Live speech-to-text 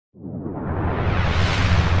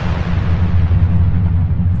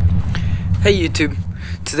Hey YouTube,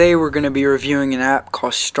 today we're going to be reviewing an app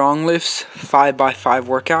called Stronglifts 5x5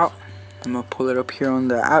 Workout. I'm going to pull it up here on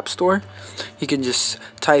the App Store. You can just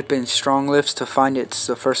type in Stronglifts to find it. It's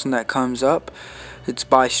the first one that comes up. It's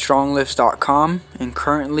by stronglifts.com and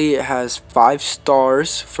currently it has 5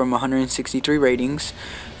 stars from 163 ratings.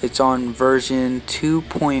 It's on version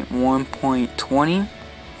 2.1.20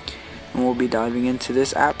 and we'll be diving into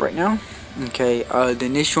this app right now. Okay, the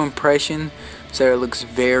initial impression is that it looks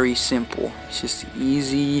very simple. It's just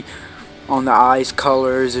easy on the eyes,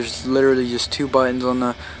 colors. There's literally just 2 buttons on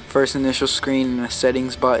the first initial screen and a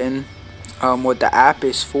settings button. What the app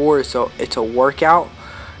is for is it's a workout.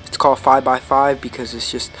 It's called 5x5 because it's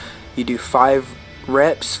just you do 5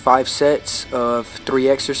 reps, 5 sets of 3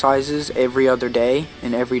 exercises every other day,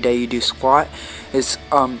 and every day you do squat. It's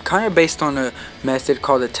kind of based on a method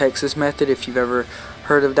called the Texas method. If you've ever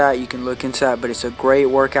heard of that, you can look into that, but it's a great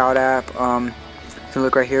workout app. You can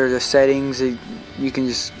look right here, the settings. You can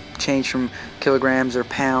just change from kilograms or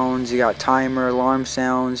pounds. You got timer, alarm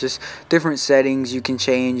sounds, just different settings you can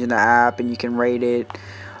change in the app, and you can rate it.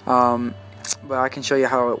 But I can show you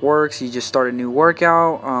how it works. You just start a new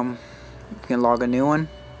workout. You can log a new one.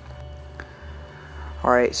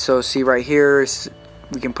 Alright, so see right here,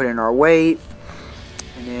 we can put in our weight,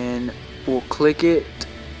 and then we'll click it.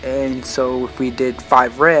 And so if we did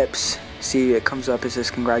 5 reps, see it comes up, it says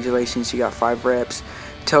congratulations, you got 5 reps.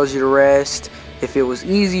 It tells you to rest. If it was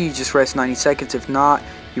easy, you just rest 90 seconds. If not,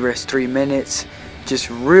 you rest 3 minutes. Just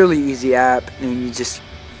really easy app, and you just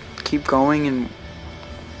keep going and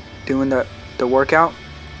doing the workout.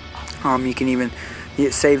 You can even,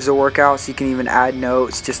 it saves the workout, so you can even add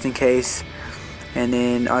notes just in case. And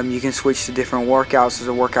then you can switch to different workouts. There's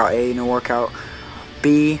a workout A and a workout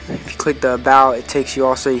B. If you click the about, it takes you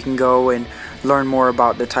also, you can go and learn more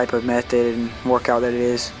about the type of method and workout that it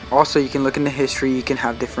is. Also, you can look in the history. You can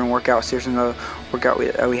have different workouts. There's another workout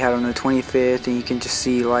we had on the 25th, and you can just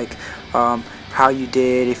see like how you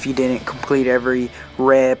did, if you didn't complete every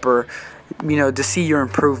rep, or to see your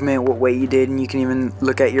improvement, what weight you did. And you can even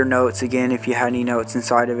look at your notes again if you had any notes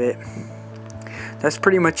inside of it. That's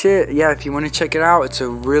pretty much it. Yeah, if you want to check it out, it's a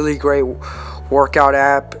really great workout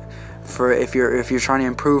app for if you're trying to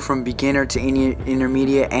improve from beginner to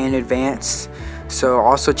intermediate and advanced. So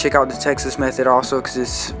also check out the Texas method also, because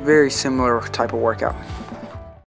it's very similar type of workout.